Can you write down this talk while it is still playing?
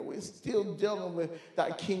we're still dealing with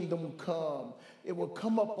thy kingdom come. It will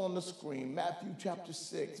come up on the screen. Matthew chapter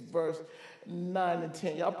 6, verse 9 and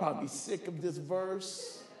 10. Y'all probably sick of this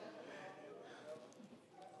verse.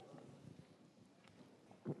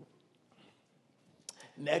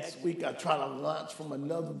 Next week, I try to launch from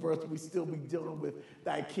another verse. We still be dealing with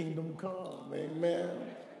thy kingdom come. Amen.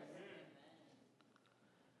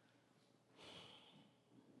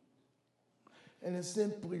 And it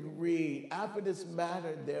simply read, after this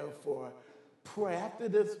matter, therefore, pray. After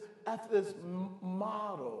this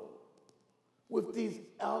model, with these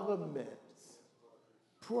elements,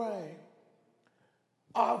 pray.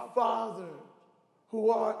 Our Father, who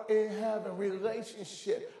art in heaven,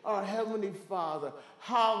 relationship, our Heavenly Father,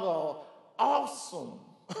 hallowed, awesome,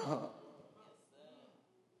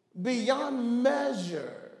 beyond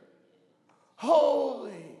measure,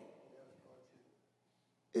 holy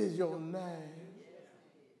is your name.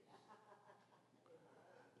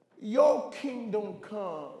 Your kingdom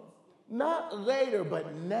come, not later,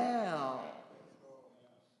 but now.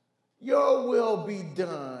 Your will be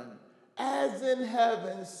done, as in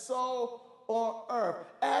heaven, so on earth.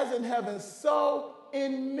 As in heaven, so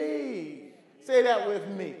in me. Say that with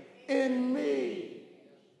me. In me.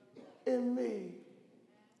 In me.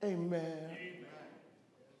 Amen.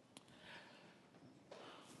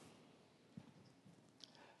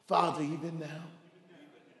 Father, even now,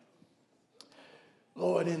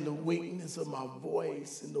 Lord, in the weakness of my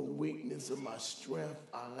voice, in the weakness of my strength,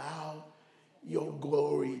 allow your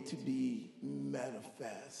glory to be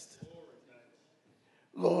manifest.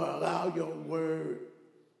 Lord, allow your word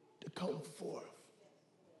to come forth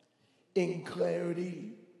in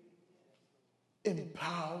clarity, in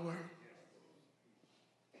power,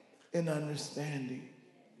 in understanding.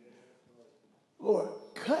 Lord,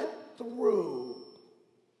 cut through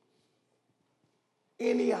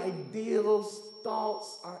any ideals,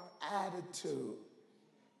 thoughts, or attitude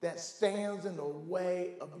that stands in the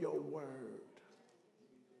way of your word.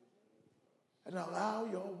 And allow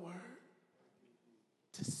your word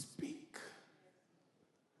to speak.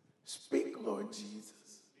 Speak, Lord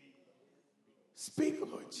Jesus. Speak,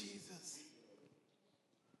 Lord Jesus.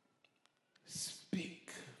 Speak.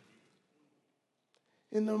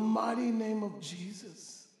 In the mighty name of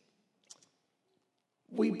Jesus,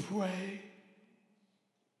 we pray.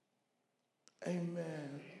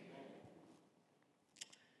 Amen.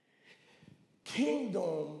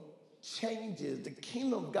 Kingdom changes, the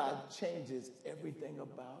kingdom of God changes everything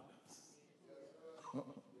about us.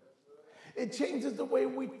 It changes the way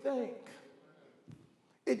we think.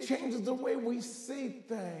 It changes the way we see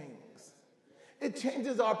things. It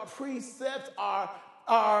changes our precepts,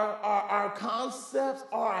 our concepts,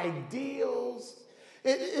 our ideals.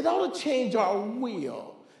 It ought to change our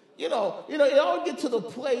will. You know, it ought to get to the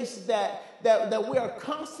place that we are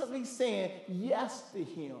constantly saying yes to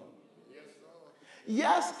him.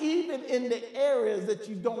 Yes, even in the areas that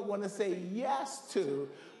you don't want to say yes to,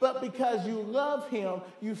 but because you love him,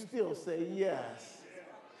 you still say yes.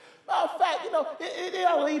 Matter of fact, it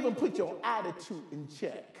ought to even put your attitude in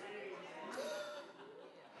check.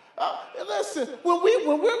 Listen, when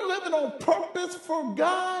we're living on purpose for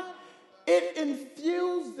God, it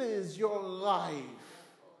infuses your life.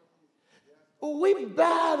 We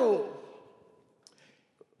battle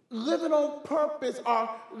living on purpose or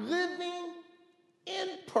living in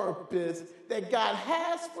purpose that God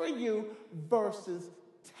has for you versus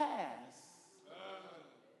tasks.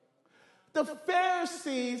 The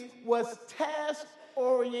Pharisees was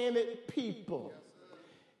task-oriented people.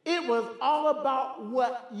 It was all about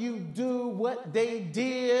what you do, what they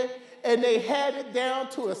did, and they had it down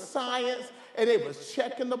to a science, and they was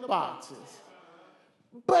checking the boxes.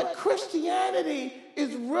 But Christianity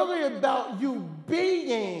is really about you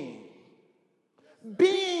being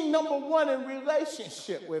number one in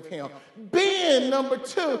relationship with him. Being number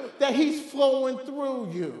two, that he's flowing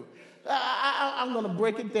through you. I'm going to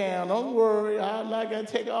break it down. Don't worry. I'm not going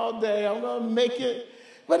to take all day. I'm going to make it.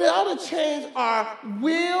 But it ought to change our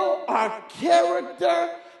will, our character,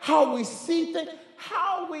 how we see things,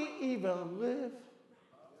 how we even live.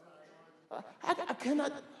 I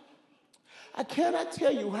cannot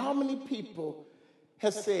tell you how many people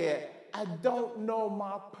have said, I don't know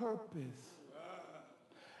my purpose.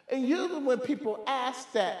 And usually when people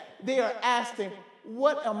ask that, they are asking,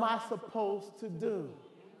 what am I supposed to do?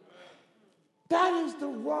 That is the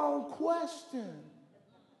wrong question.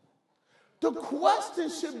 The question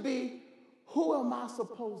should be, who am I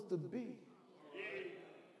supposed to be?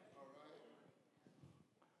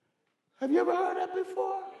 Have you ever heard that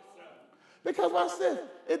before? Because watch this,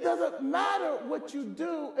 it doesn't matter what you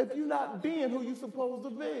do if you're not being who you're supposed to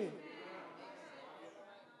be.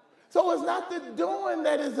 So it's not the doing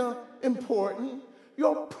that is important.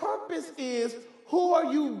 Your purpose is, who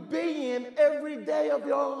are you being every day of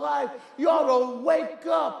your life? You ought to wake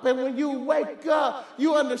up, and when you wake up,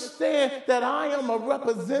 you understand that I am a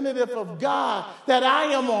representative of God, that I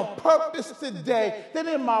am on purpose today, that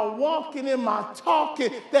in my walking, in my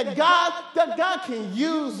talking, that God can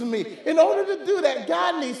use me. In order to do that,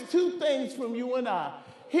 God needs two things from you and I.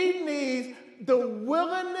 He needs the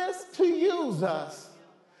willingness to use us,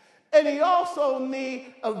 and he also needs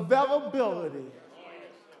availability.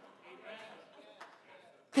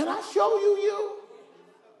 Can I show you?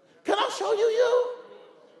 Can I show you?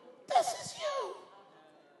 This is you.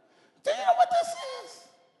 Do you know what this is?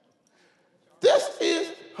 This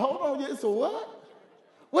is, hold on, it's a what?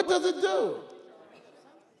 What does it do?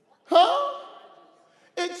 Huh?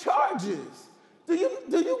 It charges. Do you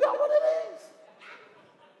got one of these?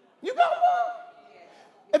 You got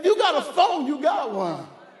one? If you got a phone, you got one.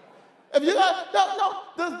 If you got, no,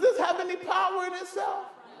 does this have any power in itself?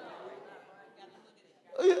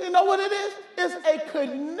 You know what it is? It's a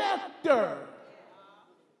connector.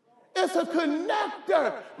 It's a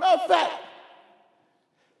connector. Matter of fact,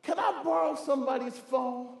 can I borrow somebody's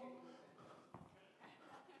phone?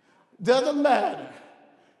 Doesn't matter,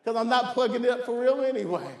 because I'm not plugging it up for real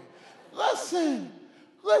anyway. Listen.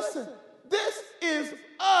 This is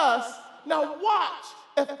us. Now watch.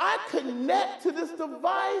 If I connect to this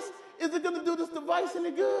device, is it going to do this device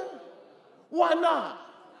any good? Why not?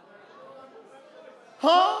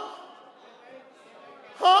 Huh?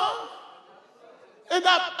 It's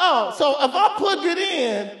not, so if I plug it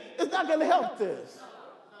in, it's not going to help this.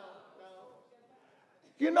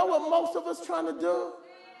 You know what most of us trying to do?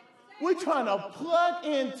 We're trying to plug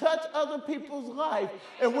in, touch other people's life,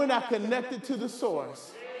 and we're not connected to the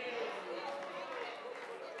source.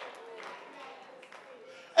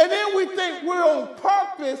 And then we think we're on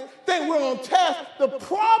purpose, think we're on task. The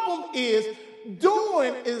problem is,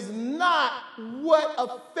 doing is not what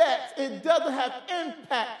affects. It doesn't have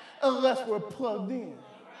impact unless we're plugged in.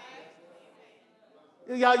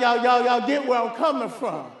 Y'all get where I'm coming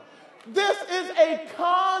from. This is a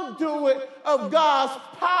conduit of God's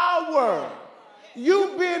power.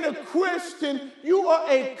 You being a Christian, you are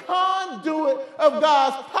a conduit of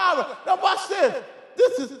God's power. Now watch this.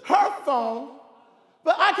 This is her phone,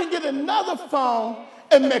 but I can get another phone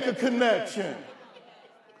and make a connection.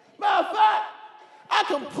 Matter of fact, I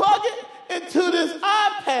can plug it into this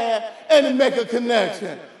iPad and make a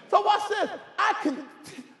connection. So watch this. I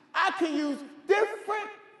can use different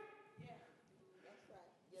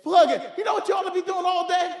plug-in. You know what you ought to be doing all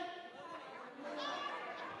day?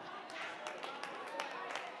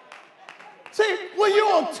 See, when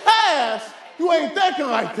you're on task, you ain't thinking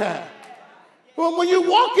like that. When you're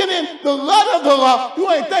walking in the letter of the law, you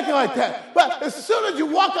ain't thinking like that. But as soon as you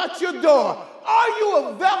walk out your door, are you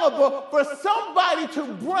available for somebody to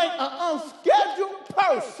bring an unscheduled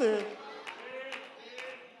person?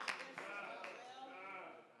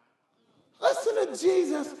 Listen to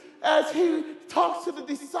Jesus as he talks to the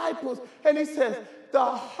disciples, and he says, the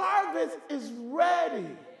harvest is ready,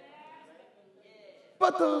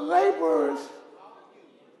 but the laborers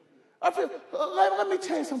let me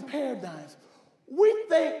change some paradigms. We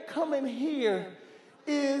think coming here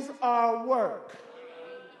is our work.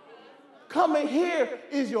 Coming here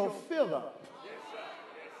is your fill up.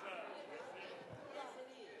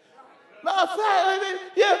 Matter of fact,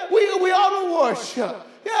 yeah, we ought to worship.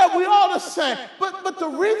 Yeah, we ought to sing. But the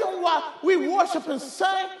reason why we worship and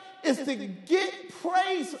sing is to get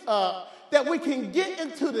praise up, that we can get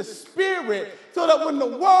into the spirit so that when the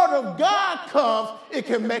word of God comes, it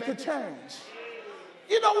can make a change.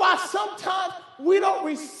 You know why sometimes we don't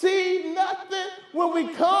receive nothing when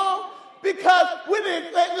we come? Because we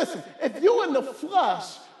didn't, listen, if you're in the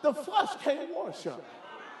flesh can't worship.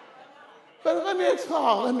 But let me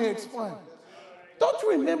explain. Don't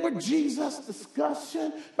you remember Jesus'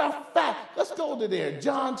 discussion? Matter of fact, let's go to there.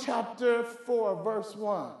 John chapter 4, verse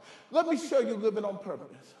 1. Let me show you living on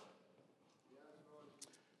purpose.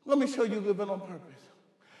 Let me show you living on purpose.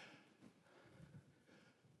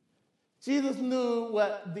 Jesus knew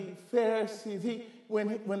what the Pharisees,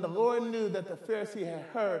 when the Lord knew that the Pharisee had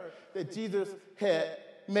heard that Jesus had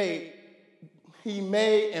made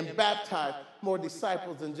and baptized more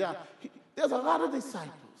disciples than John. There's a lot of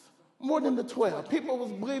disciples, more than the 12. People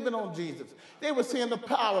was believing on Jesus. They were seeing the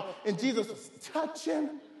power, and Jesus was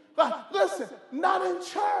touching. But listen, not in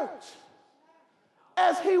church.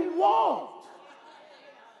 As he walked,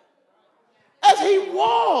 as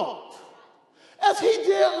he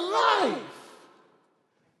did life.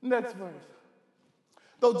 Next verse.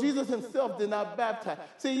 though Jesus himself did not baptize.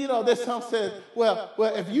 See, there's some says, well,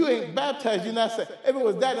 if you ain't baptized, you're not saved. If it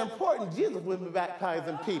was that important, Jesus wouldn't be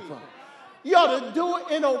baptizing people. You ought to do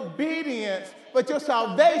it in obedience, but your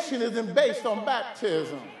salvation isn't based on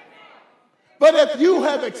baptism. But if you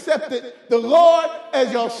have accepted the Lord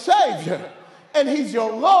as your Savior, and he's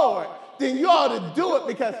your Lord, then you ought to do it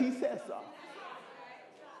because he says so.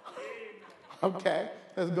 Okay,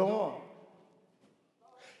 let's go on.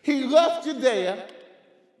 He left Judea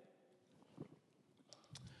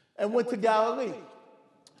and went to Galilee.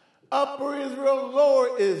 Upper Israel,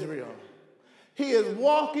 lower Israel. He is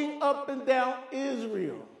walking up and down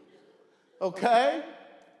Israel. Okay?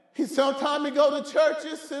 Sometimes he go to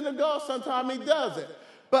churches, synagogues, sometimes he doesn't.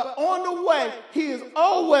 But on the way, he is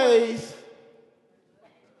always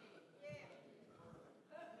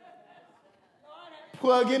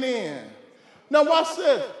plugging in. Now watch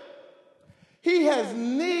this. He has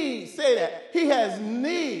need. Say that. He has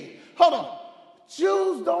need. Hold on.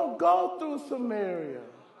 Jews don't go through Samaria.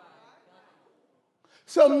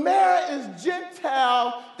 Samaria is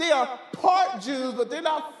Gentile. They are part Jews, but they're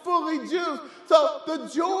not fully Jews. So the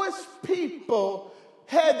Jewish people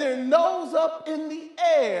had their nose up in the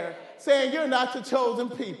air saying, you're not the chosen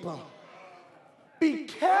people. Be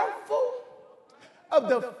careful of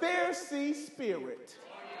the Pharisee spirit.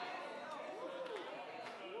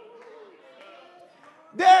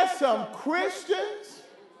 There's some Christians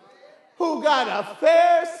who got a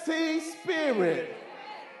Pharisee spirit.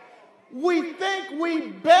 We think we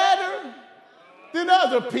better than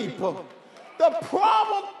other people. The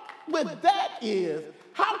problem with that is,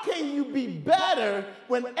 how can you be better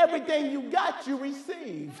when everything you got you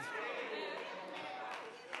received?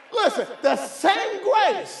 Listen, the same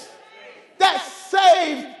grace that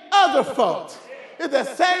saved other folks is the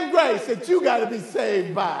same grace that you got to be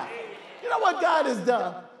saved by. You know what God has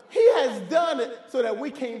done? He has done it so that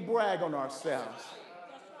we can't brag on ourselves.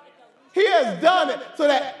 He has done it so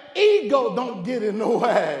that ego don't get in the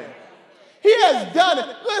way. He has done it.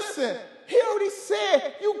 Listen, he already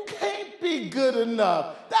said you can't be good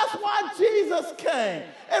enough. That's why Jesus came.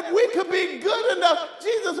 If we could be good enough,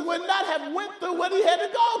 Jesus would not have went through what he had to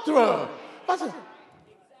go through. I said,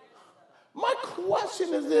 my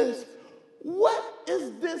question is this: what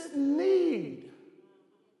is this need?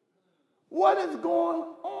 What is going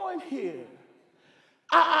on here?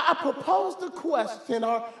 I propose the question,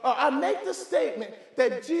 or I make the statement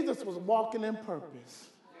that Jesus was walking in purpose.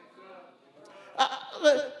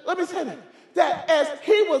 Let me say that as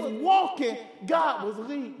he was walking, God was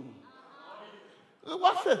leading.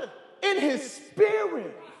 Watch this. In his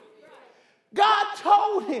spirit, God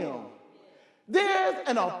told him, there's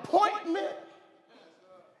an appointment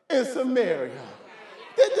in Samaria.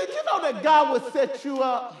 Did you know that God would set you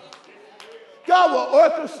up? God will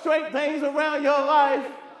orchestrate things around your life.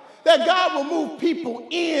 That God will move people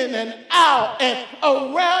in and out and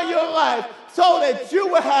around your life so that you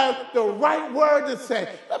will have the right word to say.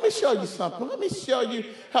 Let me show you something. Let me show you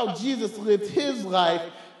how Jesus lived his life,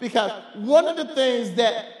 because one of the things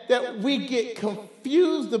that we get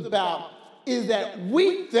confused about is that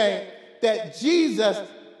we think that Jesus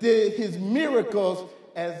did his miracles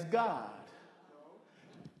as God.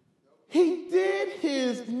 He did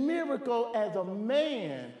his miracle as a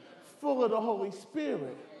man full of the Holy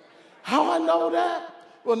Spirit. How I know that?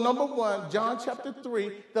 Well, number one, John chapter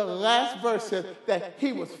 3, the last verse says that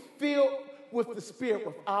he was filled with the Spirit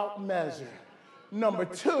without measure. Number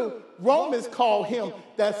two, Romans call him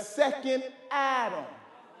the second Adam.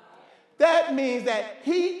 That means that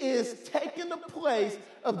he is taking the place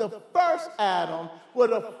of the first Adam. Where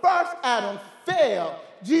the first Adam failed,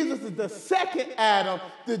 Jesus is the second Adam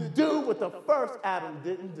to do what the first Adam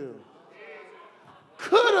didn't do.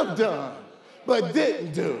 Could have done, but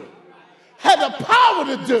didn't do. Had the power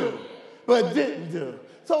to do, but didn't do.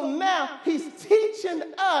 So now he's teaching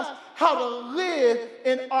us how to live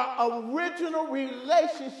in our original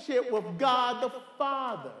relationship with God the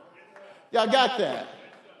Father. Y'all got that?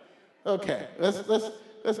 Okay, let's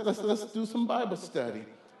do some Bible study.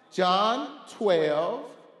 John 12,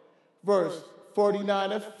 verse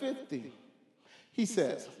 49 and 50. He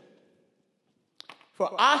says, "For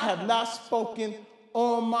I have not spoken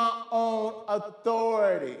on my own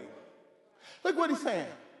authority." Look what he's saying.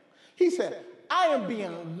 He said, I am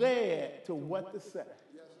being led to what to say.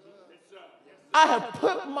 I have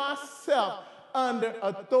put myself under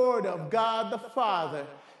authority of God the Father,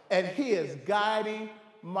 and he is guiding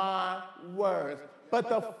my words. But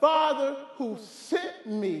the Father who sent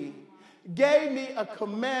me gave me a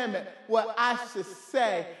commandment what I should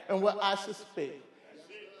say and what I should speak.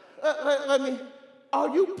 Are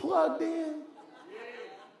you plugged in?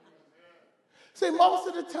 See, most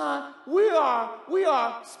of the time, we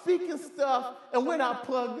are speaking stuff and we're not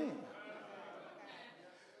plugged in.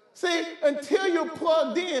 See, until you're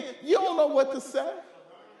plugged in, you don't know what to say.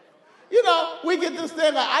 You know, we get this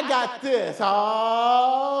thing like, I got this.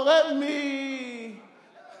 Oh, let me.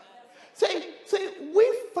 See,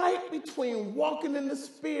 we fight between walking in the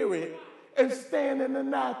spirit and staying in the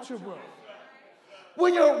natural.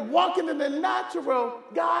 When you're walking in the natural,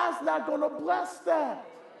 God's not going to bless that.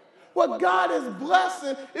 What God is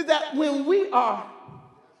blessing is that when we are,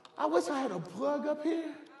 I wish I had a plug up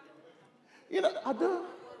here. You know, I do.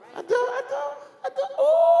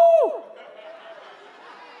 Ooh!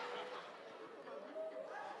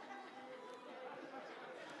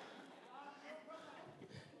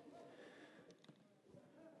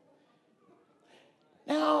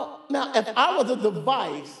 Now, if I was a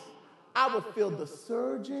device, I would feel the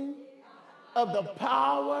surging of the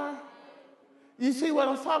power. You see what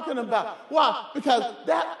I'm talking about? Why? Because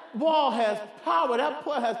that wall has power. That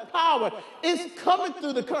plug has power. It's coming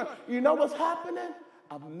through the current. You know what's happening?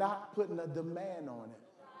 I'm not putting a demand on it.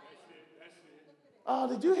 Oh,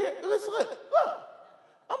 did you hear? Listen, look.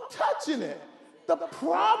 I'm touching it. The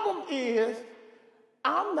problem is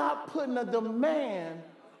I'm not putting a demand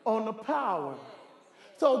on the power.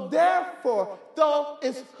 So therefore, though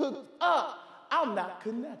it's hooked up, I'm not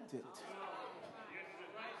connected.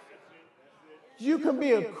 You can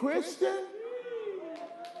be a Christian.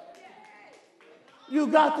 You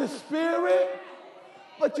got the Spirit,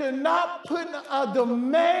 but you're not putting a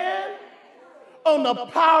demand on the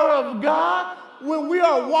power of God. When we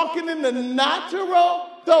are walking in the natural,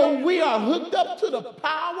 though we are hooked up to the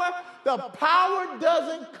power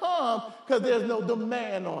doesn't come because there's no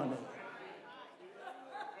demand on it.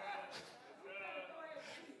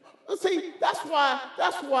 See, that's why,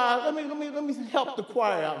 let me help the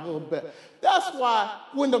choir out a little bit. That's why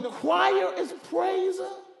when the choir is praising,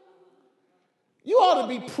 you ought to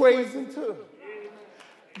be praising too.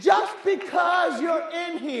 Just because you're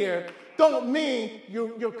in here don't mean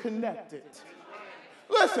you're connected.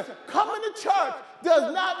 Listen, coming to church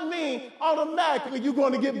does not mean automatically you're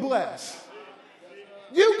going to get blessed.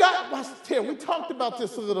 We talked about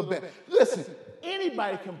this a little bit. Listen,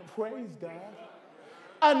 anybody can praise God.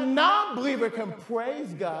 A non-believer can praise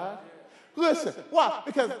God. Listen, why?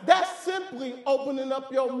 Because that's simply opening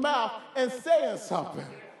up your mouth and saying something.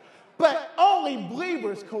 But only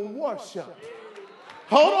believers can worship.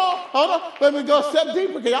 Hold on. Let me go a step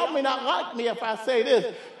deeper, because y'all may not like me if I say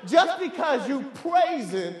this. Just because you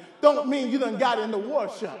praising don't mean you done got into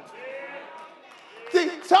worship.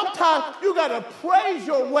 See, sometimes you got to praise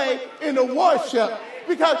your way into worship,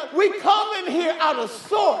 because we come in here out of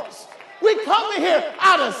sorts. We come in here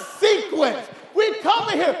out of sequence. We come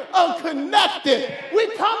in here unconnected.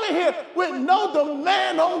 We come in here with no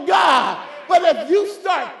demand on God. But if you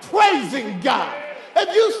start praising God,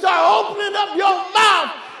 if you start opening up your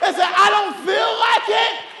mouth and say, I don't feel like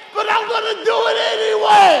it, but I'm going to do it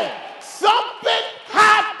anyway, something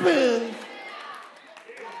happens.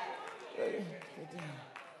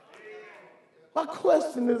 My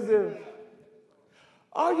question is this: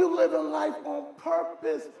 are you living life on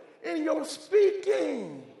purpose in your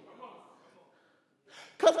speaking?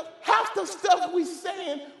 Because half the stuff we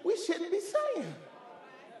saying, we shouldn't be saying.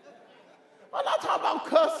 I'm not talking about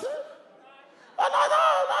cussing. No,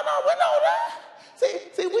 we know that.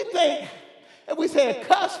 See, we think if we say a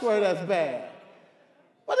cuss word, that's bad.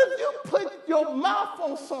 But if you put your mouth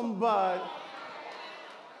on somebody,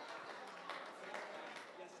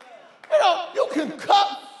 you know, you can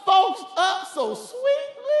cut folks up so sweetly.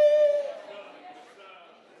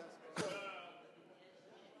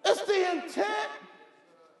 It's the intent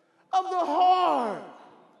of the heart.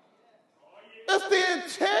 It's the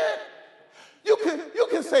intent. You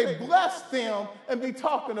can say bless them and be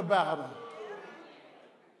talking about them.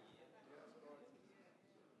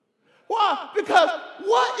 Why? Because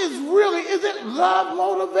what is it love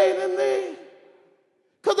motivating me?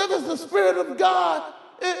 Because if it's the Spirit of God,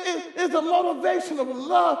 it's a motivation of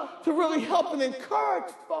love to really help and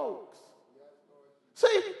encourage folks.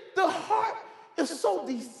 See, the heart is so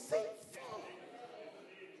deceitful.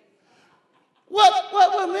 What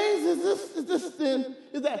it means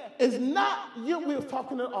is that it's not you. We were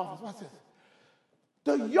talking in the office. Watch this.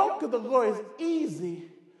 The yoke of the Lord is easy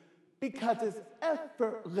because it's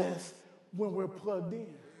effortless when we're plugged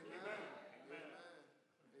in.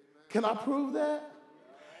 Can I prove that?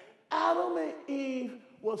 Adam and Eve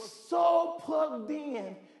were so plugged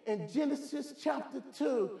in Genesis chapter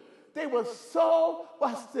 2. They were so,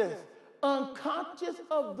 watch this, unconscious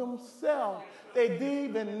of themselves, they didn't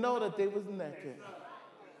even know that they was naked.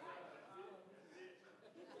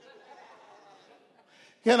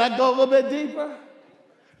 Can I go a little bit deeper?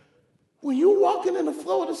 When you're walking in the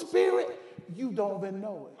flow of the Spirit, you don't even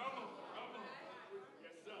know it.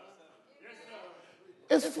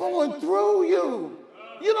 It's flowing through you.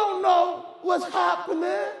 You don't know what's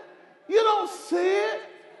happening. You don't see it.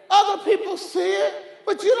 Other people see it,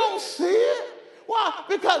 but you don't see it. Why?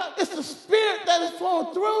 Because it's the Spirit that is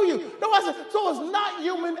flowing through you. No, I said, so it's not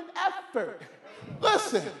human effort.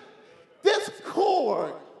 Listen, this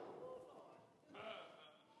cord,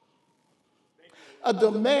 a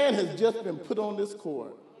demand has just been put on this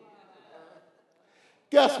cord.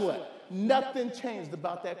 Guess what? Nothing changed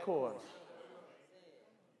about that cord.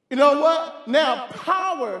 You know what? Now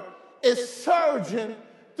power is surging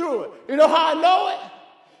through it. You know how I know it?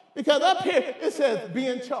 Because up here it says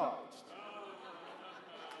being charged.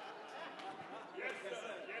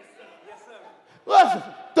 Listen,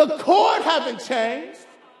 the cord haven't changed,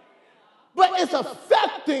 but it's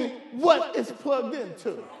affecting what it's plugged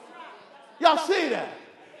into. Y'all see that?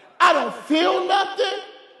 I don't feel nothing.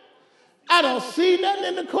 I don't see nothing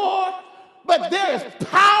in the cord, but there is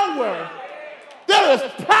power. There is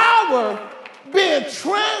power being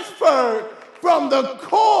transferred from the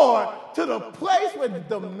cord to the place where the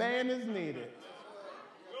demand is needed.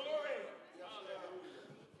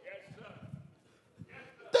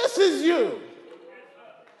 This is you.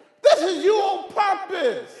 This is you on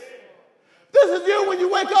purpose. This is you when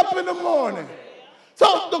you wake up in the morning.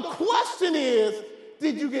 So the question is,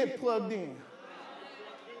 did you get plugged in?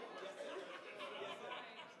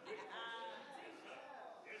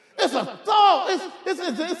 It's a thought.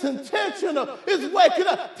 It's intentional. It's waking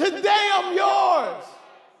up. Today I'm yours.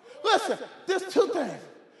 Listen, there's two things.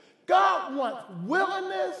 God wants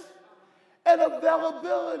willingness and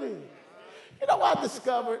availability. You know what I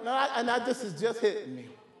discovered? This is just hitting me.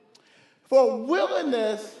 For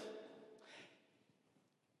willingness,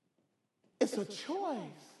 it's a choice.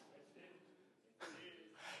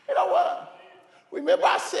 You know what? Remember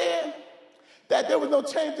I said that there was no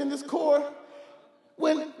change in this cord?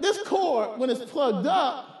 When this cord, when it's plugged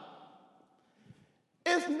up,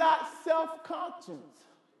 it's not self-conscious.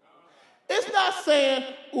 It's not saying,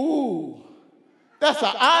 ooh, that's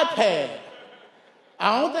an iPad.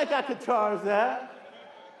 I don't think I could charge that.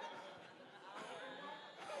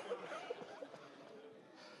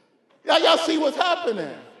 Y'all see what's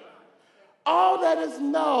happening? All that is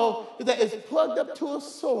that it's plugged up to a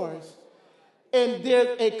source, and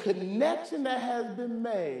there's a connection that has been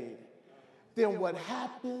made. Then what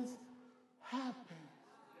happens, happens.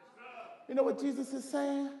 You know what Jesus is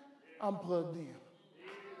saying? I'm plugged in.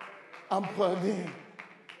 I'm plugged in.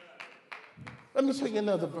 Let me show you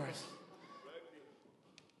another verse.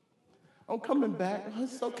 I'm coming back.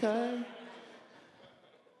 It's okay.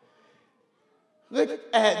 Look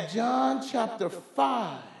at John chapter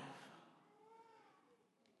 5,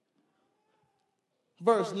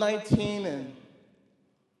 verse 19 and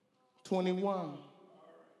 21.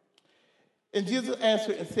 And Jesus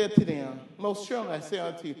answered and said to them, most surely I say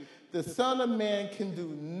unto you, the Son of Man can do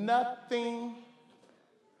nothing.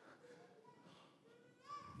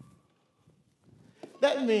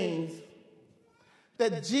 That means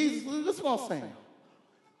that Jesus, this is what I'm saying.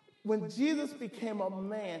 When Jesus became a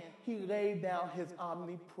man, he laid down his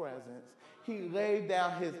omnipresence. He laid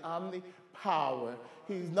down his omnipower.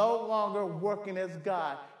 He's no longer working as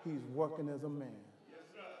God. He's working as a man.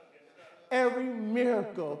 Every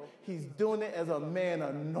miracle, he's doing it as a man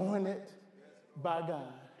anointed by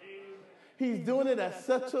God. He's doing it at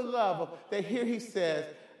such a level that here he says,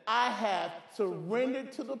 I have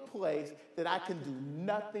surrendered to the place that I can do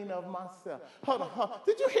nothing of myself. Hold on.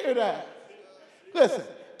 Did you hear that? Listen,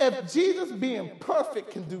 if Jesus being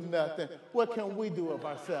perfect can do nothing, what can we do of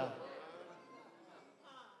ourselves?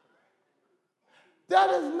 That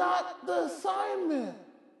is not the assignment.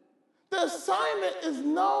 The assignment is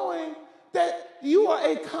knowing that you are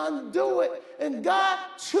a conduit and God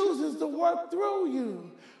chooses to work through you.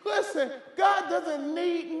 Listen, God doesn't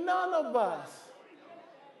need none of us,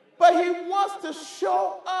 but he wants to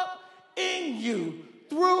show up in you,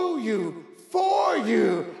 through you, for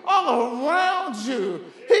you, all around you.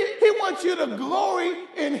 He wants you to glory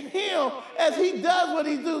in him as he does what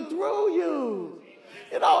he do through you.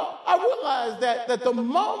 You know, I realize that the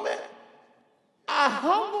moment I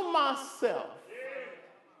humble myself,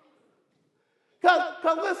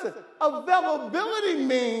 because listen, availability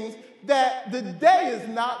means that the day is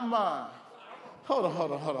not mine. Hold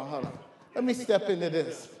on. Let me step into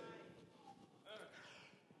this.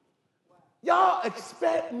 Y'all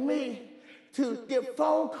expect me to get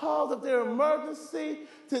phone calls if they're emergency,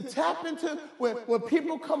 to tap into when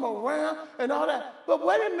people come around and all that. But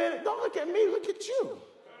wait a minute, don't look at me, look at you.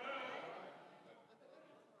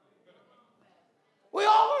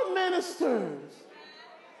 the ministers.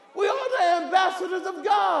 We are the ambassadors of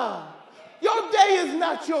God. Your day is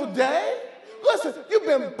not your day. Listen, you've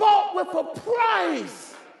been bought with a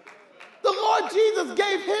price. The Lord Jesus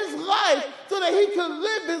gave his life so that he could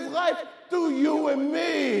live his life through you and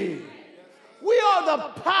me. We are the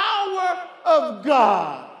power of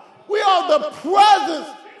God. We are the presence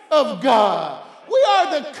of God. We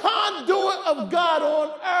are the conduit of God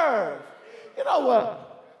on earth. You know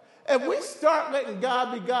what? If we start letting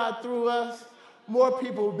God be God through us, more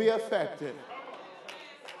people will be affected.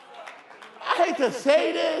 I hate to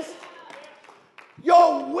say this.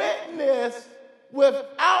 Your witness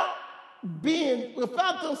without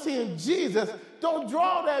them seeing Jesus don't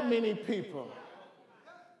draw that many people.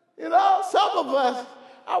 You know, some of us,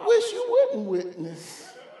 I wish you wouldn't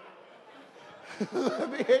witness.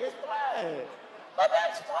 Let me explain.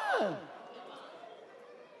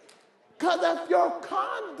 Because if your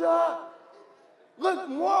conduct look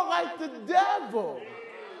more like the devil.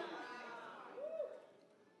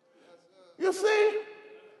 You see,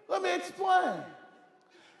 let me explain.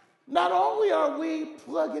 Not only are we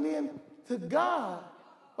plugging in to God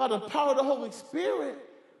by the power of the Holy Spirit,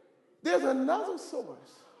 there's another source.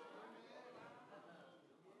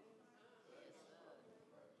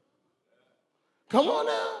 Come on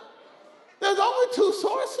now. There's only two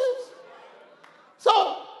sources.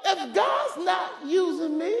 So if God's not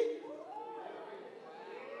using me,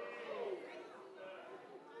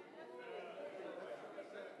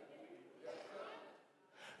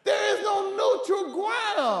 there is no neutral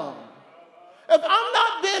ground. If I'm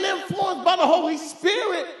not being influenced by the Holy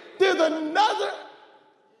Spirit, there's another.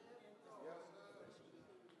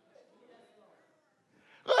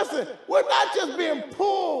 Listen, we're not just being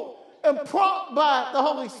pulled and prompted by the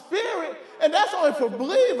Holy Spirit, and that's only for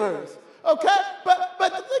believers, okay? But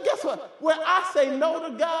guess what? When I say no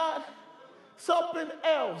to God, something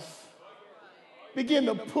else begin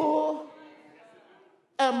to pull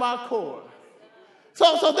at my core.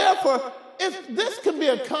 So therefore, if this can be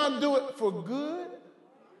a conduit for good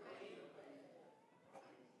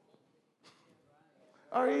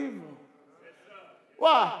or evil.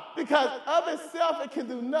 Why? Because of itself, it can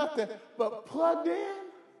do nothing, but plugged in.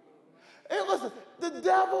 And listen, the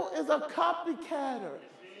devil is a copycatter.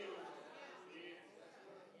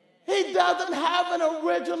 He doesn't have an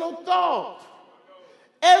original thought.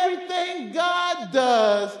 Everything God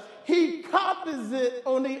does, he copies it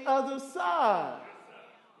on the other side.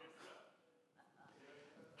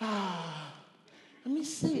 Let me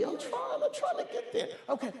see. I'm trying to get there.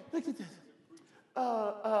 Okay, look at this.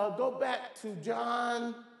 Go back to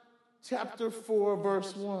John chapter 4,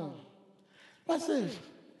 verse 1. Watch this.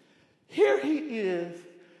 Here he is.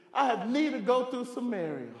 I have need to go through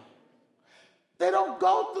Samaria. They don't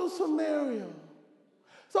go through Samaria.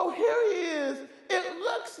 So here he is. It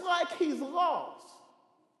looks like he's lost.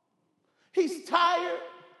 He's tired.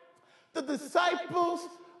 The disciples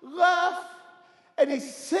left. And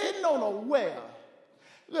he's sitting on a well.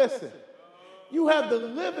 Listen, you have the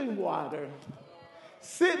living water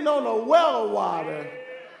sitting on a well of water,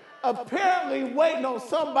 apparently waiting on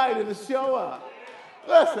somebody to show up.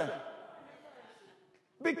 Listen,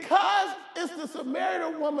 because it's the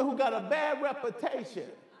Samaritan woman who got a bad reputation,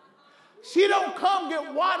 she don't come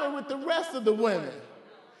get water with the rest of the women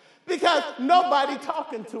because nobody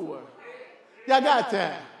talking to her. Y'all got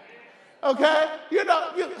that? Okay?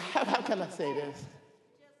 How can I say this?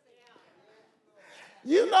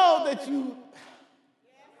 You know that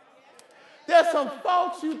there's some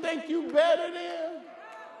folks you think you better than.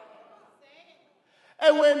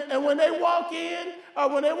 And when they walk in or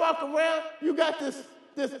when they walk around, you got this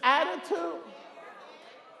attitude.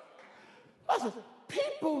 Listen,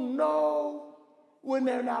 people know when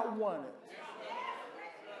they're not wanted.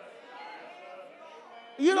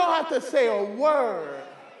 You don't have to say a word.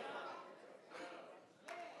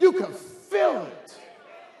 You can feel it.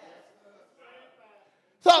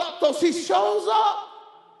 So she shows up,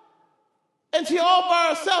 and she all by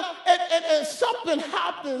herself, and something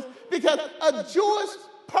happens because a Jewish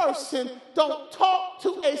person don't talk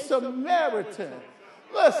to a Samaritan.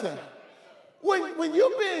 Listen, when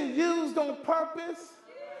you're being used on purpose,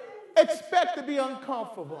 expect to be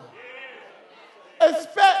uncomfortable.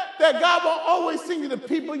 Expect that God will always send you the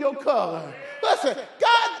people your color. Listen,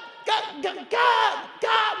 God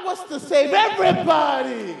wants to save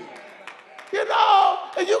everybody. You know,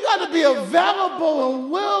 and you got to be available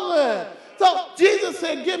and willing. So Jesus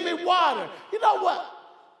said, give me water. You know what?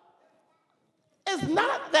 It's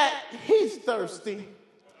not that he's thirsty.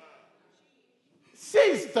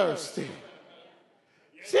 She's thirsty.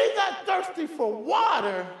 She's not thirsty for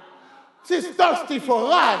water. She's thirsty for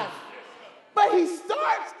life. But he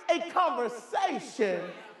starts a conversation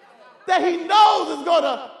that he knows is going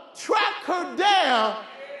to track her down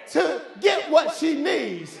to get what she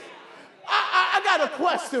needs. I got a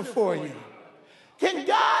question for you. Can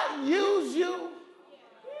God use you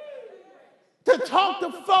to talk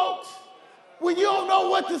to folks when you don't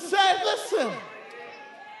know what to say? Listen,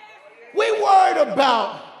 we worried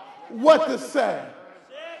about what to say.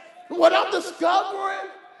 What I'm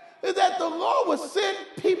discovering is that the Lord will send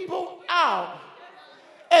people out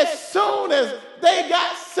as soon as they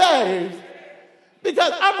got saved,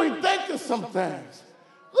 because I'm rethinking some things.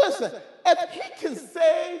 Listen, if he can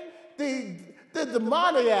save the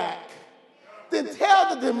demoniac, then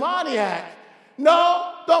tell the demoniac,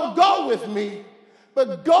 no, don't go with me,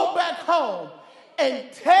 but go back home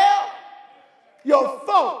and tell your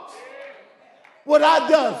folks what I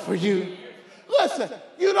done for you. Listen,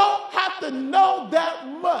 you don't have to know that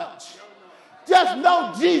much. Just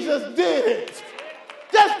know Jesus did it.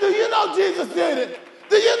 Do you know Jesus did it?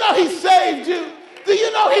 Do you know he saved you? Do you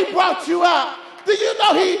know he brought you out? Do you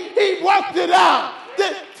know he worked it out?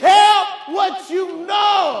 Then tell what you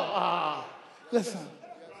know. Listen,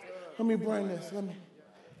 let me bring this.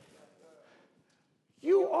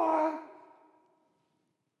 You are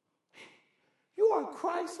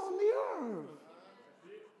Christ on the earth.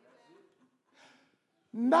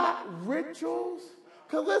 Not rituals.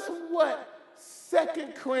 Because listen what 2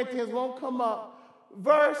 Corinthians won't come up.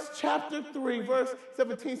 Chapter 3, verse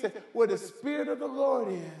 17 says, where the Spirit of the Lord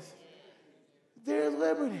is, there is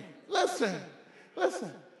liberty. Listen.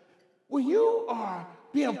 When you are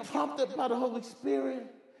being prompted by the Holy Spirit,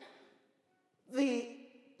 the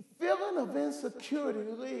feeling of insecurity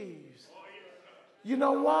leaves. You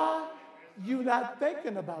know why? You're not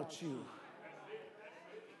thinking about you.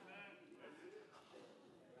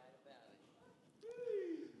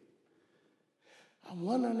 I'm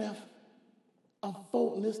wondering if I'm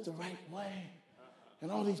folding this the right way. And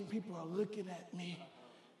all these people are looking at me.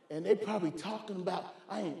 And they probably talking about,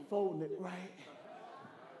 I ain't folding it right.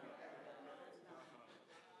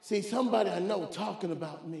 See, somebody I know talking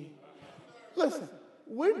about me. Listen,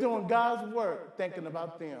 we're doing God's work thinking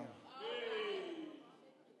about them.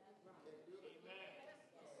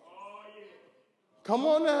 Come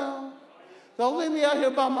on now. Don't leave me out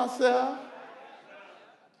here by myself.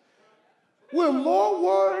 We're more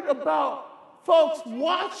worried about folks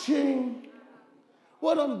watching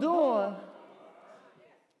what I'm doing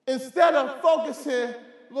instead of focusing,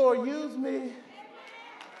 Lord, use me.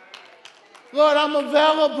 Lord, I'm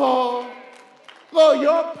available. Lord,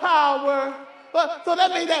 your power. So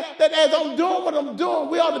that means that as I'm doing what I'm doing,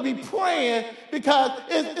 we ought to be praying, because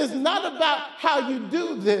it's not about how you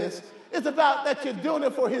do this. It's about that you're doing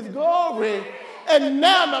it for his glory. And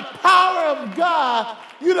now the power of God,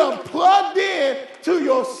 you done plugged in to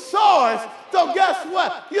your source. So guess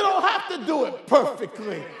what? You don't have to do it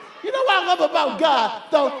perfectly. You know what I love about God?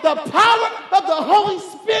 The power of the Holy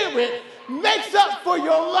Spirit makes up for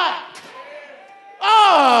your lack.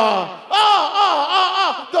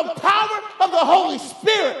 The power of the Holy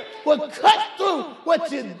Spirit will cut through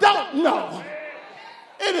what you don't know.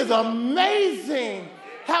 It is amazing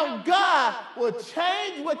how God will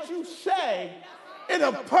change what you say in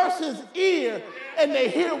a person's ear and they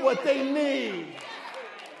hear what they need.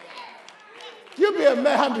 You'll be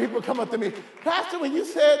amazed how many people come up to me, Pastor, when you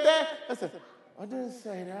said that, I said, I didn't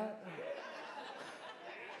say that.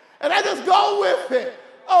 And I just go with it.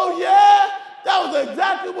 Oh, yeah? That was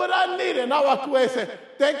exactly what I needed. And I walk away and say,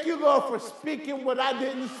 thank you, Lord, for speaking what I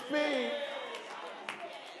didn't speak.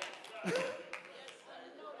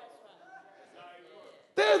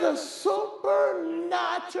 There's a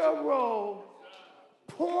supernatural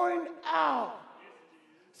pouring out.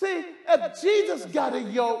 See, if Jesus got a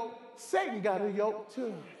yoke, Satan got a yoke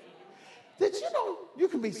too. Did you know you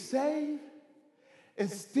can be saved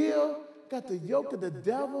and still got the yoke of the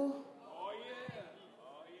devil?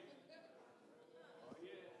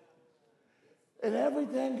 And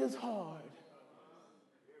everything is hard.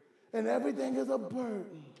 And everything is a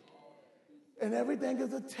burden. And everything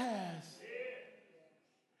is a task.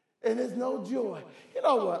 And there's no joy. You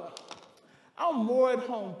know what? I'm more at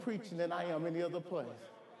home preaching than I am any other place.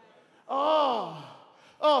 Oh,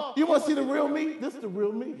 you want to see the real me? This is the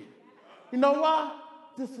real me. You know why?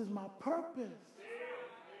 This is my purpose.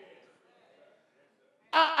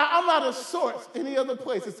 I'm out of sorts any other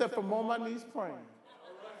place except from on my knees praying.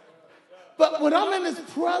 But when I'm in his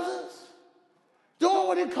presence, doing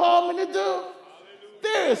what he called me to do,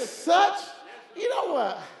 there is such, you know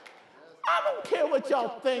what? I don't care what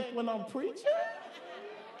y'all think when I'm preaching.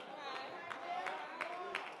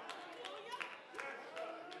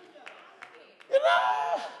 You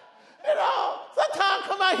know, You know, sometimes I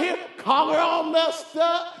come out here, collar all messed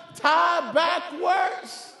up, tied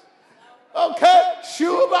backwards. Okay,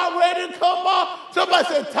 shoe about ready to come off. Somebody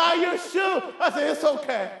said, tie your shoe. I said, it's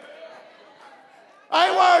okay. I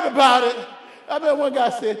ain't worried about it. I bet one guy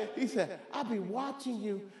said, he said, I'll be watching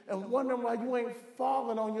you and wondering why you ain't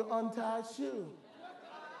falling on your untied shoe.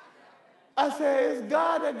 I said, it's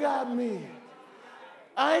God that got me.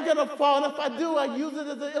 I ain't going to fall. And if I do, I use it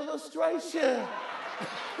as an illustration.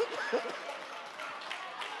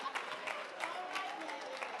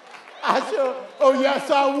 I said, oh, yes,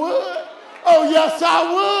 I would. Oh, yes, I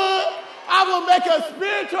would. I will make a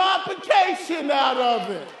spiritual application out of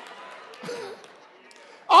it.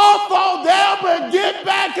 I'll fall down, but get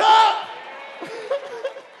back up.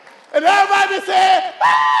 And everybody said,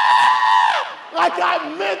 ah! Like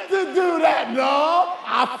I meant to do that. No,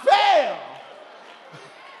 I failed.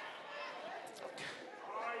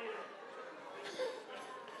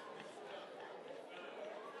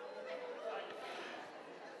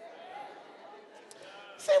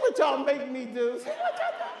 See what y'all make me do. See what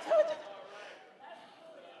y'all do.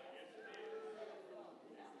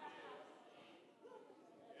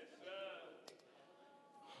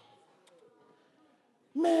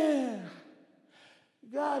 Man,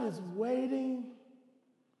 God is waiting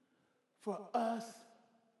for us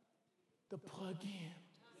to plug in.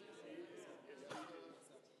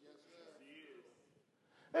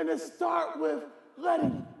 And to start with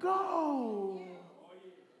letting go.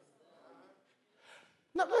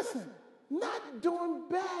 Now listen, not doing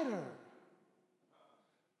better.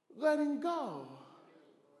 Letting go.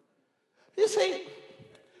 You see,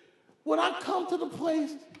 when I come to the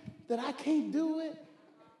place that I can't do it,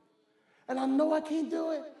 and I know I can't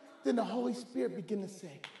do it, then the Holy Spirit begins to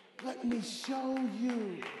say, let me show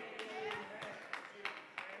you.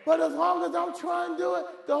 But as long as I'm trying to do it,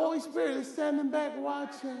 the Holy Spirit is standing back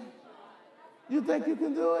watching. You think you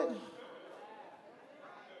can do it?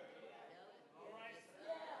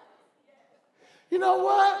 You know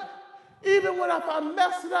what? Even when if I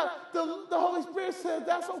mess it up, the Holy Spirit says,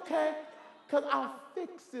 that's okay, because I'll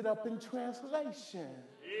fix it up in translation.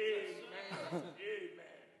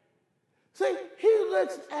 See, he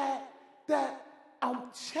looks at that I'm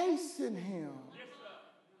chasing him.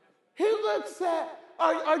 He looks at,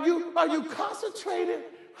 are you concentrated?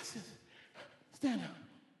 I said, stand up.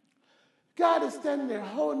 God is standing there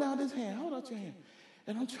holding out his hand. Hold out your hand.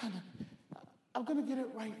 And I'm going to get it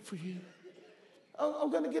right for you. I'm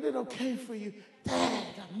going to get it okay for you. Dang,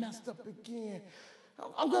 I messed up again.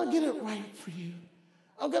 I'm going to get it right for you.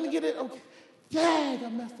 I'm going to get it okay. Dang, I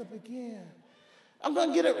messed up again. I'm going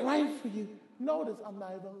to get it right for you. Notice I'm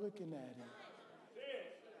not even looking at him.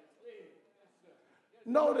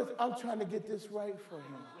 Notice I'm trying to get this right for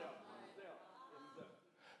him.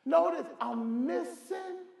 Notice I'm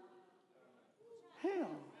missing him.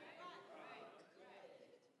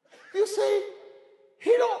 You see,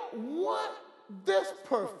 he don't want this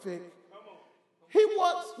perfect. He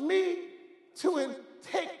wants me to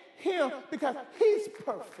take him because he's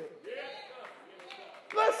perfect.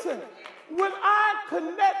 Listen, when I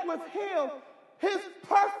connect with him, his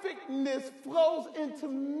perfectness flows into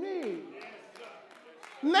me.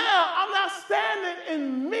 Now, I'm not standing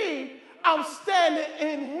in me, I'm standing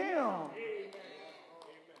in him.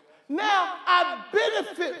 Now, I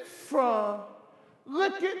benefit from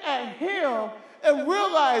looking at him and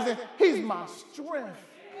realizing he's my strength.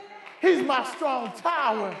 He's my strong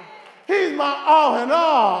tower. He's my all in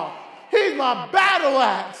all. He's my battle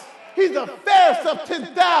axe. He's the fairest of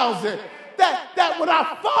 10,000. That when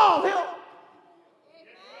I fall, he'll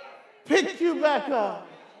pick you back up.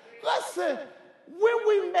 Listen, when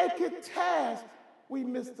we make it task, we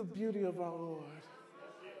miss the beauty of our Lord.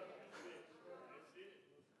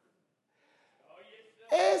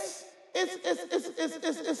 It's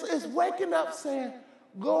waking up saying,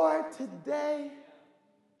 Lord, today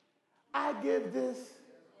I give this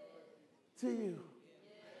to you.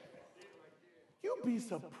 You'll be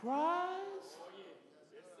surprised.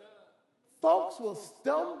 Folks will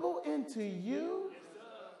stumble into you.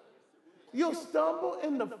 You'll stumble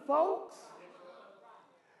into folks.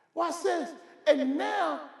 Watch this. And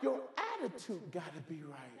now your attitude got to be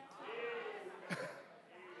right.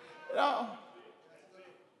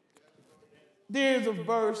 There's a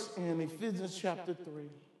verse in Ephesians chapter 3,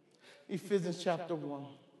 Ephesians chapter 1.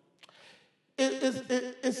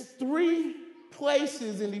 It's three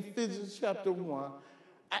places in Ephesians chapter 1.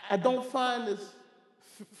 I don't find this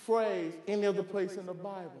phrase any other place in the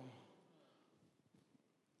Bible.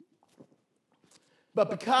 But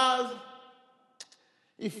because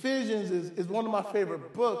Ephesians is one of my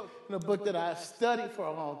favorite books, and a book that I studied for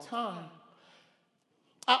a long time,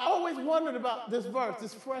 I always wondered about this verse,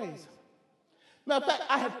 this phrase. Matter of fact,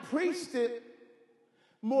 I have preached it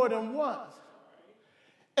more than once.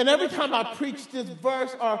 And every time I preach this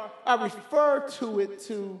verse or I refer to it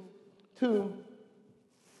to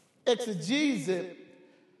exegese it,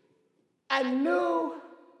 I knew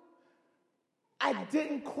I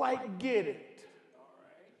didn't quite get it.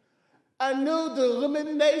 I knew the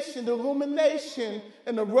illumination,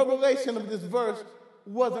 and the revelation of this verse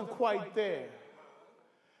wasn't quite there.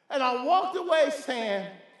 And I walked away saying,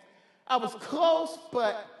 I was close,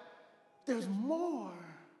 but there's more.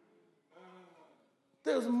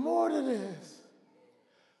 There's more to this.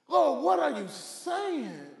 Lord, what are you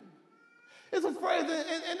saying? It's a phrase, and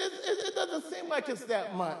it doesn't seem like it's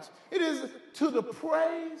that much. It is to the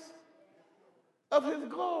praise of his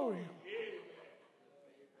glory.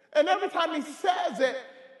 And every time he says it,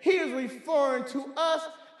 he is referring to us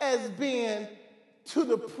as being to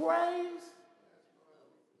the praise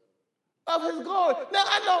of his glory. Now,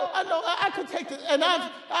 I know, I could take this, and I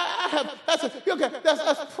have, that's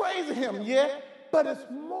us praising him, yeah? But it's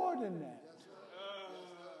more than that.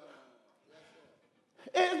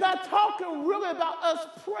 It's not talking really about us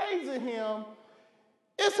praising him.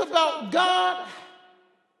 It's about God.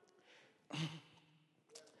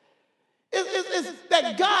 It's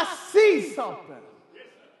that God sees something.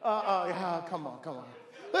 Come on.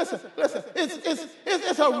 Listen.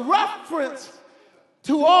 It's a reference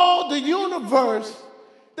to all the universe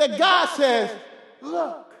that God says,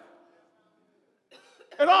 look.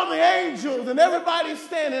 And all the angels and everybody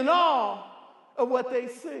stand in awe of what they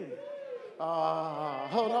see.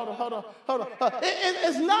 Hold on.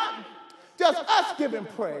 It's not just us giving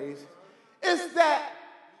praise. It's that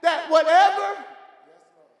whatever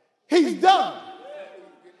he's done,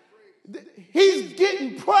 he's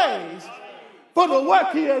getting praise for the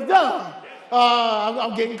work he has done.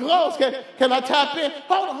 I'm getting close. Can I tap in?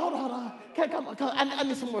 Hold on. Come on. I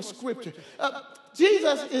need some more scripture.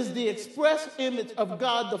 Jesus is the express image of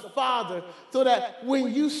God the Father, so that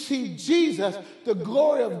when you see Jesus, the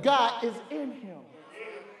glory of God is in him.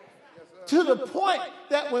 To the point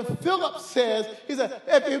that when Philip says, he said,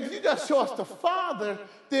 if you just show us the Father,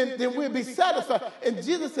 then we'll be satisfied. And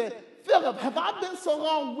Jesus said, Philip, have I been so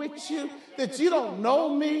long with you that you don't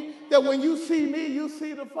know me, that when you see me, you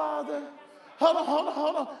see the Father? Hold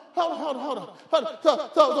on.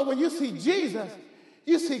 So when you see Jesus,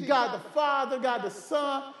 you see God the Father, God the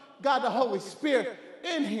Son, God the Holy Spirit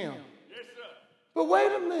in him. Yes, sir. But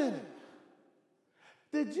wait a minute.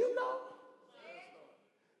 Did you know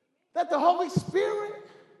that the Holy Spirit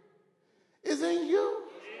is in you?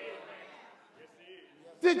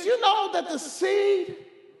 Did you know that the seed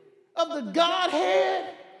of the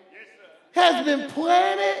Godhead has been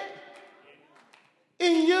planted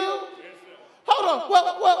in you? Hold on.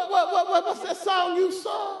 What's that song you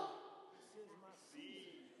sung?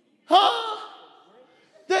 Huh?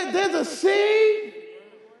 There's a seed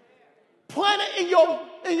planted in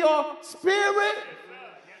your spirit,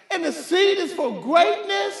 and the seed is for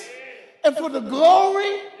greatness and for the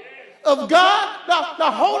glory of God.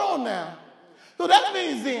 Now hold on now. So that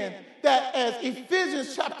means then that as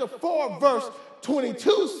Ephesians chapter 4 verse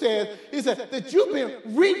 22 says, it says that you've been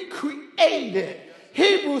recreated.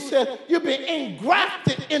 Hebrews says you've been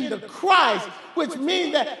engrafted into Christ, which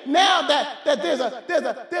means that now that there's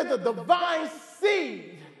a divine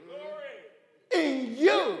seed in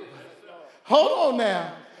you. Hold on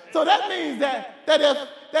now. So that means that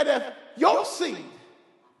if your seed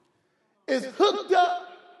is hooked up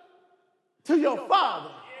to your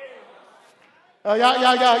Father,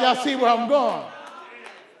 y'all see where I'm going?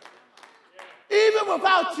 Even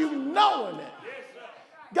without you knowing it,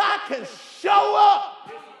 God can show up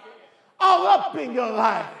all up in your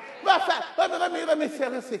life. Let me say,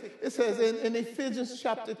 let's see. It says in Ephesians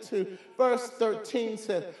chapter 2, verse 13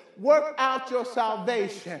 says, work out your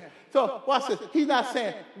salvation. So watch this. He's not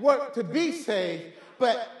saying work to be saved,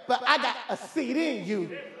 but I got a seed in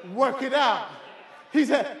you. Work it out. He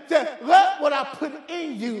said, let what I put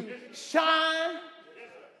in you shine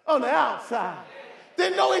on the outside.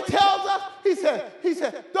 Then know he tells us, he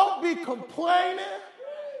said, don't be complaining.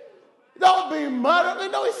 Don't be muttering.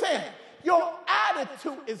 You know he's saying, your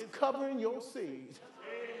attitude is covering your seed.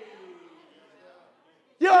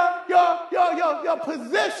 Your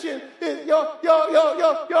position is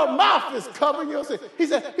your mouth is covering your seed. He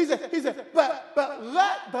said, but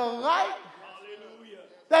let the light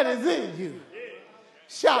that is in you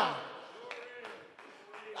shine.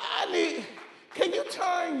 Can you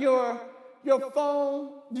turn your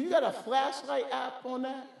phone? Do you got a flashlight app on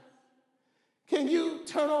that? Can you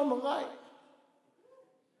turn on the light?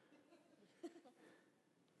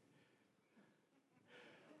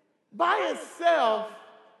 By itself,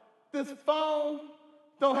 this phone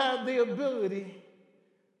don't have the ability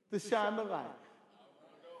to shine the light.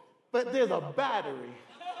 But there's a battery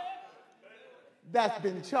that's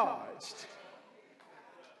been charged.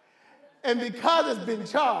 And because it's been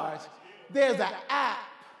charged, there's an app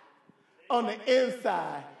on the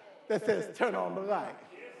inside that says turn on the light.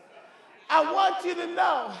 I want you to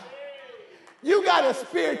know you got a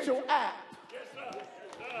spiritual app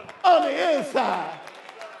on the inside.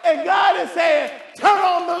 And God is saying, turn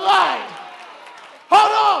on the light.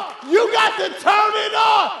 Hold on. You got to turn it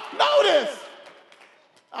on. Notice.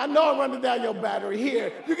 I know I'm running down your battery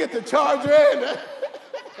here. You get the charger in.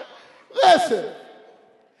 Listen.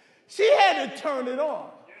 She had to turn it on.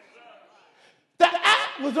 The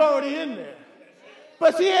app was already in there.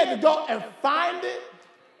 But she had to go and find it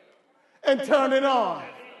and turn it on.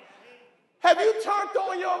 Have you turned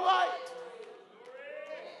on your light?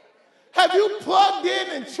 Have you plugged in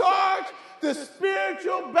and charged the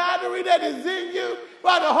spiritual battery that is in you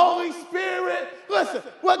by the Holy Spirit? Listen,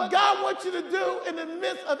 what God wants you to do in the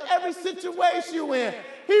midst of every situation you're in,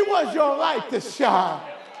 He wants your light to shine.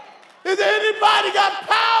 Is there anybody got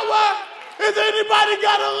power? Is there anybody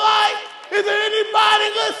got a light? Is there anybody,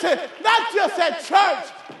 listen, not just at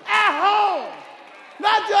church, at home,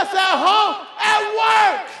 not just at home, at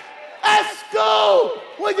work, at school,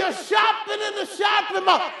 when you're shopping in the shopping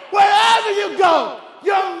mall, wherever you go,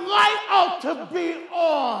 your light ought to be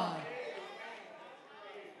on.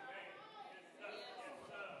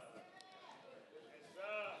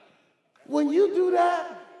 When you do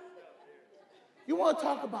that, you want to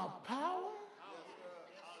talk about power?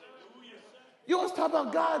 You want to talk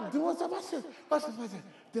about God doing something? Watch this.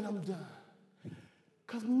 Then I'm done.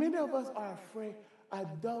 Because many of us are afraid, I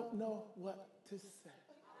don't know what to say.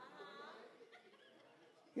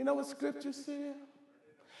 You know what Scripture said?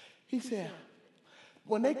 He said,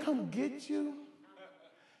 when they come get you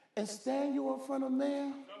and stand you in front of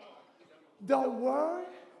man, don't worry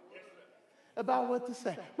about what to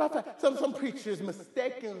say. Matter of fact, some preachers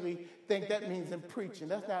mistakenly think that means in preaching.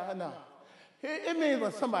 That's not enough. It means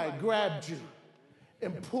when somebody grabbed you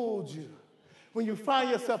and pulled you. When you find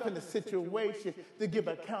yourself in a situation to give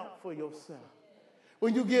account for yourself.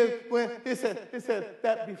 When it said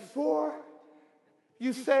that before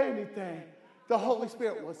you say anything, the Holy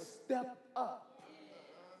Spirit will step up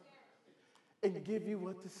and give you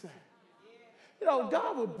what to say. You know,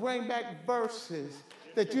 God will bring back verses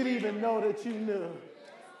that you didn't even know that you knew.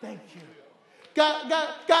 Thank you.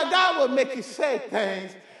 God will make you say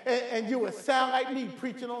things, and you would sound like me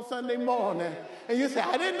preaching on Sunday morning. And you say,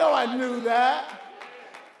 I didn't know I knew that.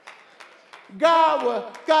 God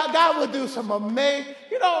will do some amazing.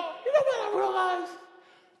 You know what I realized?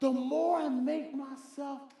 The more I make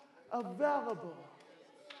myself available,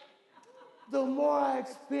 the more I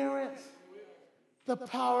experience the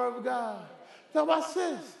power of God. Now watch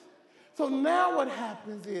this. So now what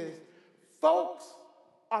happens is folks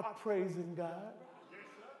are praising God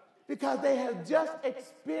because they have just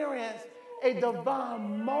experienced a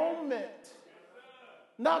divine moment.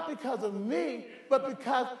 Not because of me, but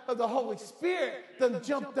because of the Holy Spirit that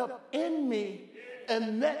jumped up in me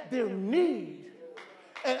and met their need.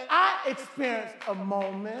 And I experienced a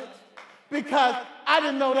moment because I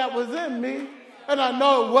didn't know that was in me. And I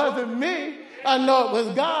know it wasn't me. I know it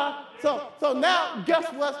was God. So now guess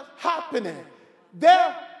what's happening?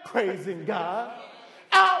 They're praising God.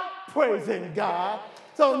 I'm praising God.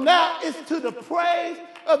 So now it's to the praise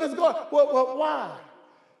of His glory. Well, why?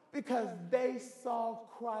 Because they saw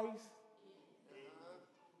Christ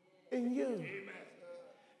in you.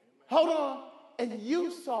 Hold on. And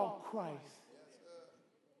you saw Christ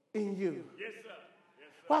in you. Yes, sir.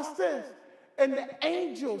 Watch this. And the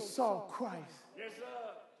angels saw Christ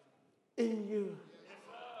in you.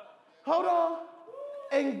 Hold on.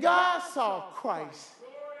 And God saw Christ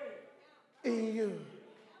in you.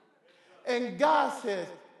 And God says,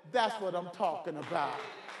 that's what I'm talking about.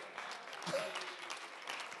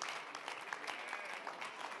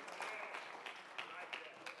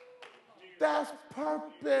 That's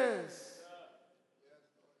purpose.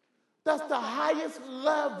 That's the highest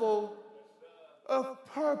level of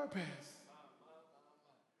purpose.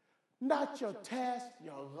 Not your task,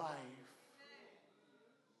 your life.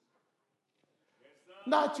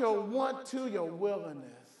 Not your want to, your willingness.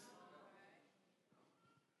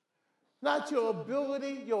 Not your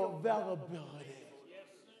ability, your availability.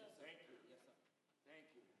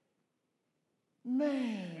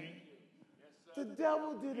 Man, the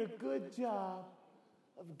devil did a good job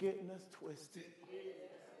of getting us twisted.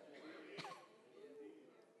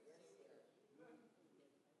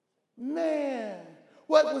 Man,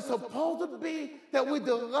 what was supposed to be, that we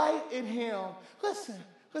delight in him. Listen.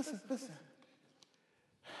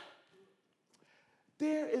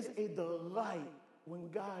 There is a delight when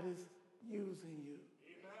God is using you.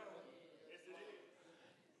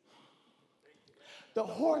 The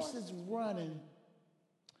horse is running,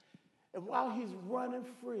 and while he's running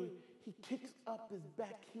free, he kicks up his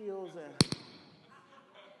back heels and...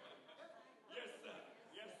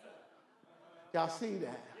 Y'all see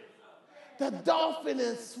that? The dolphin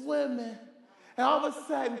is swimming, and all of a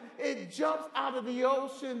sudden, it jumps out of the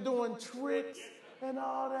ocean doing tricks and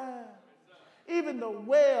all that. Even the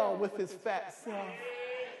whale with his fat self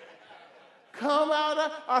come out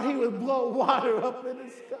of, or he would blow water up in the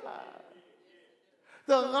sky.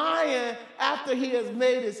 The lion, after he has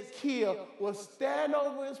made his kill, will stand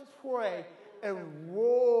over his prey and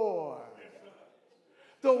roar.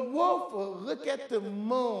 The wolf will look at the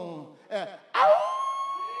moon and, ow!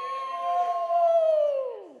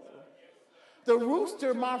 The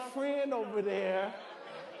rooster, my friend over there,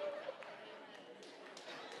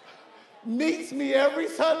 meets me every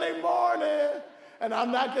Sunday morning, and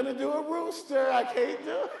I'm not going to do a rooster. I can't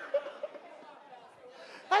do it.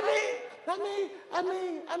 I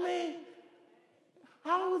mean,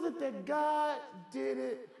 how is it that God did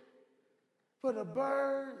it for the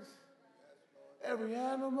birds, every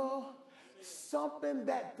animal, something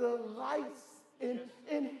that delights in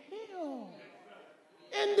him,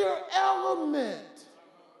 in their element.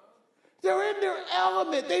 They're in their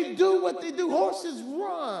element. They do what they do. Horses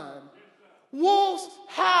run. Wolves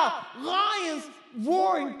howl. Lions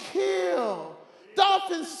roar and kill.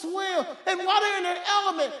 Dolphins swim. And while they're in their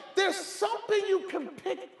element, there's something you can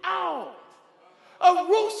pick out. A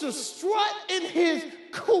rooster strut in his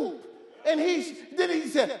coop. And then he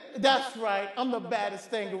said, that's right, I'm the baddest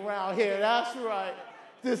thing around here. That's right.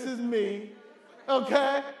 This is me.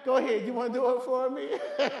 Okay? Go ahead. You want to do it for me?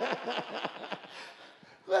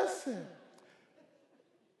 Listen.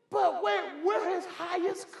 But we're his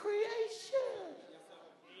highest creation.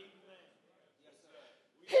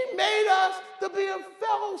 He made us to be in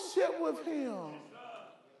fellowship with him.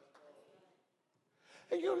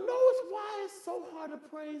 And you know why it's so hard to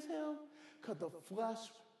praise him? Because the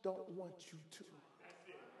flesh don't want you to.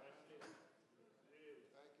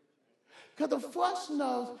 Because the flesh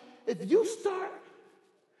knows if you start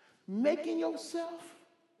making yourself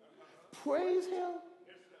praise him,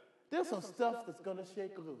 there's some stuff that's going to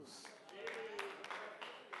shake loose.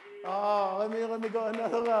 Oh, let me go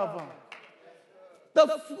another level.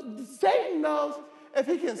 Satan knows if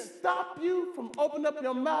he can stop you from opening up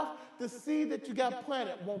your mouth, the seed that you got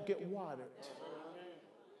planted won't get watered.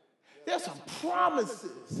 There's some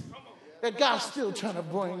promises that God's still trying to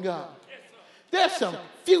bring up. There's some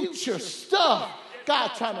future stuff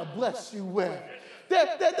God's trying to bless you with.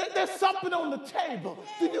 There's something on the table.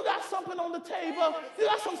 Do you got something on the table? You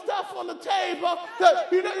got some stuff on the table.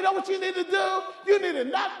 You know what you need to do? You need to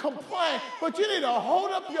not complain, but you need to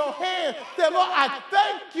hold up your hand. Say, Lord, I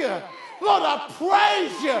thank you. Lord, I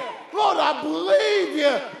praise you. Lord, I believe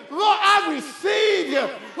you. Lord, I receive you.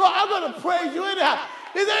 Lord, I'm going to praise you anyhow.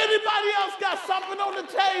 Is there anybody else got something on the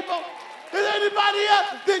table? Is there anybody else?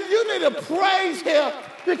 Then you need to praise him,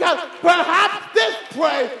 because perhaps this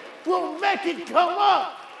praise will make it come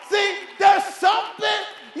up. See, there's something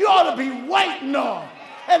you ought to be waiting on.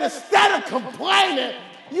 And instead of complaining,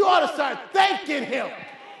 you ought to start thanking him,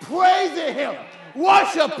 praising him,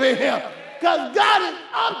 worshiping him, because God is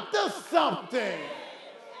up to something.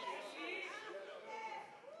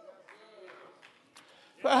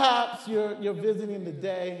 Perhaps you're visiting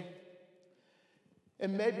today,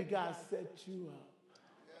 and maybe God set you up.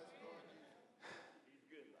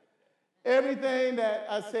 Everything that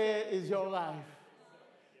I said is your life.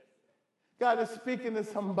 God is speaking to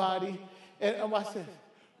somebody, and watch this.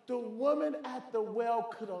 The woman at the well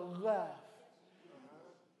could have left,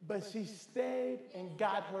 but she stayed and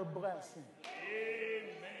got her blessing.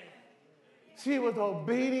 She was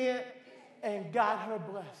obedient and got her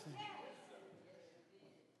blessing.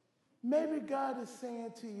 Maybe God is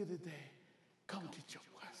saying to you today, come get your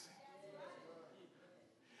blessing.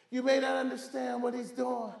 You may not understand what he's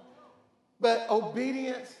doing, but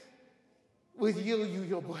obedience with you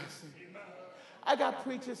your blessing. I got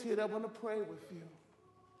preachers here that want to pray with you.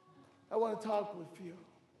 I want to talk with you.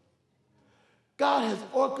 God has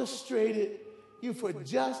orchestrated you for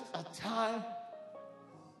just a time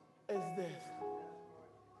as this.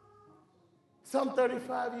 Some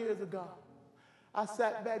 35 years ago, I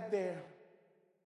sat back there